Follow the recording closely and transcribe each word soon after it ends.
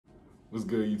What's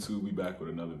good, YouTube? We back with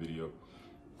another video.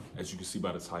 As you can see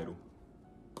by the title,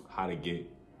 how to get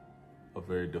a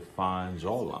very defined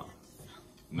jawline.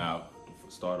 Now,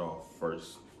 to start off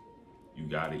first, you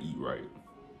gotta eat right.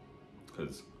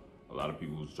 Because a lot of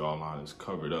people's jawline is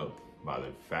covered up by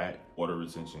their fat, water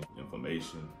retention,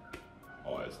 inflammation,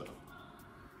 all that stuff.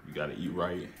 You gotta eat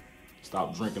right.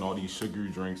 Stop drinking all these sugary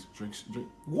drinks. Drink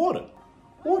water.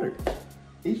 Water.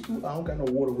 H2, I don't got no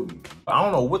water with me. I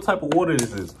don't know what type of water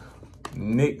this is.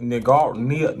 Niagara.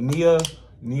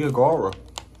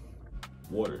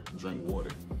 Water. Drink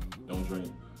water. Don't drink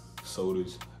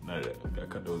sodas. None of that. You gotta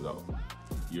cut those out.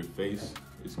 Your face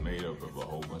is made up of a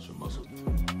whole bunch of muscles.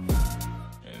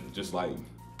 And just like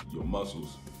your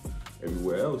muscles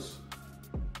everywhere else,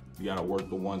 you gotta work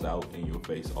the ones out in your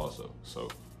face also. So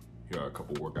here are a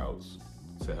couple workouts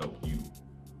to help you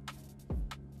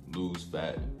lose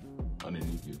fat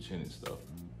underneath your chin and stuff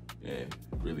and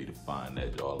really define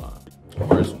that jawline.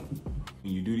 First one,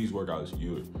 when you do these workouts,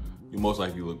 you most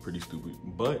likely look pretty stupid,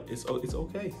 but it's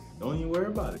okay. Don't even worry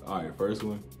about it. All right, first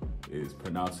one is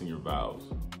pronouncing your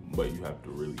vowels, but you have to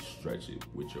really stretch it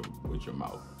with your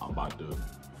mouth. I'm about to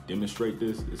demonstrate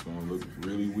this. It's gonna look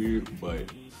really weird,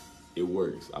 but it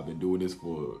works. I've been doing this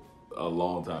for a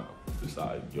long time.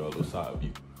 Besides your other side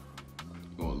view,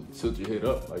 you're gonna tilt your head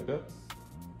up like that.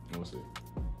 You wanna say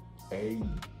A-E-I-O.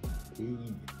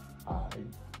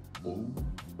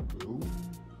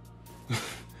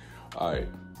 All right,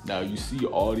 now you see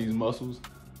all these muscles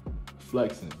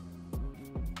flexing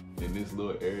in this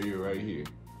little area right here,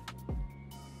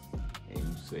 and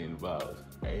you saying the vowels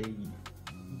A-E-I-O.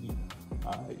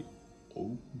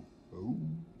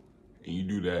 And you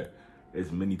do that as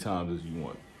many times as you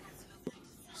want.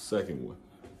 Second one,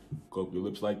 go up your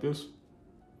lips like this.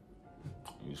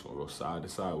 You're just gonna go side to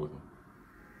side with them.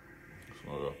 Just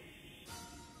gonna go.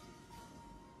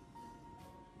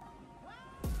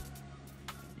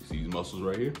 You see these muscles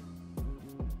right here?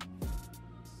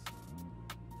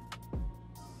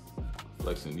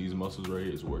 Flexing these muscles right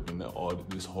here is working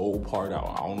this whole part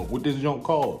out. I don't know what this junk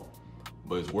called,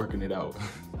 but it's working it out.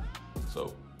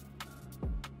 So.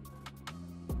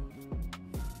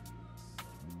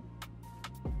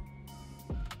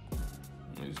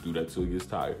 Just do that till it gets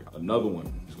tired. Another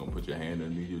one, just gonna put your hand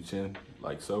underneath your chin,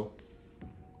 like so.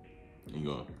 And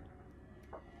you're gonna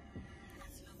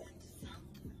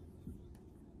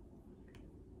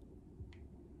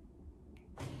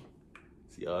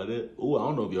see all that? Oh, I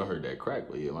don't know if y'all heard that crack,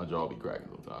 but yeah, my jaw be cracking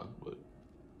sometimes, but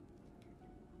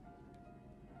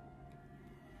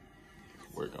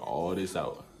working all this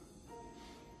out.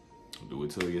 Do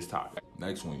it till it gets tired.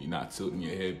 Next one, you're not tilting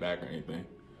your head back or anything.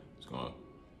 Just gonna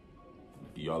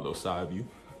give y'all a little side view.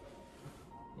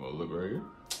 I'm gonna look right here.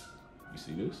 You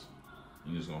see this?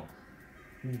 You just gonna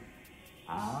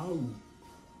ow,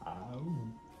 ow,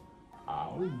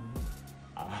 ow,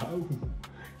 ow.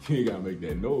 You ain't gotta make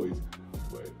that noise,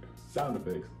 but sound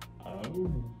effects.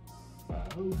 Ow,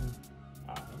 ow,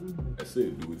 ow. That's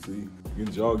it, do it, see? Your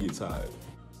jaw get tired.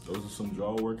 Those are some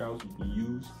jaw workouts you can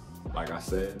use. Like I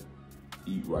said,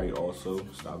 eat right also.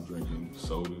 Stop drinking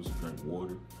sodas, drink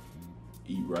water.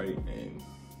 Eat right, and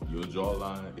your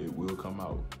jawline, it will come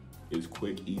out. It's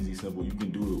quick, easy, simple. You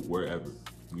can do it wherever.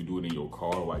 You can do it in your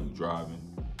car while you're driving.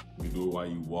 You can do it while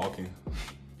you're walking.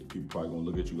 People probably gonna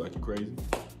look at you like you're crazy.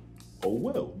 Oh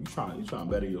well, you trying to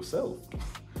better yourself.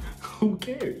 Who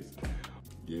cares?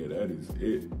 Yeah, that is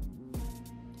it.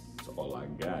 That's all I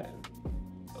got.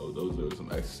 So those are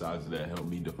some exercises that help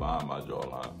me define my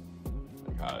jawline,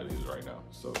 like how it is right now.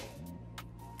 So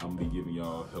I'm gonna be giving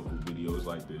y'all helpful videos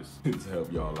like this to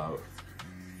help y'all out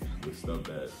with stuff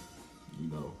that, you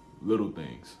know, little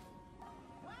things.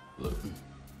 Look,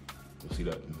 you see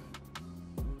that?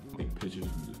 Take pictures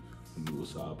and do a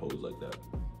side pose like that.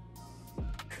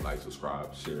 Like,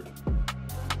 subscribe, share.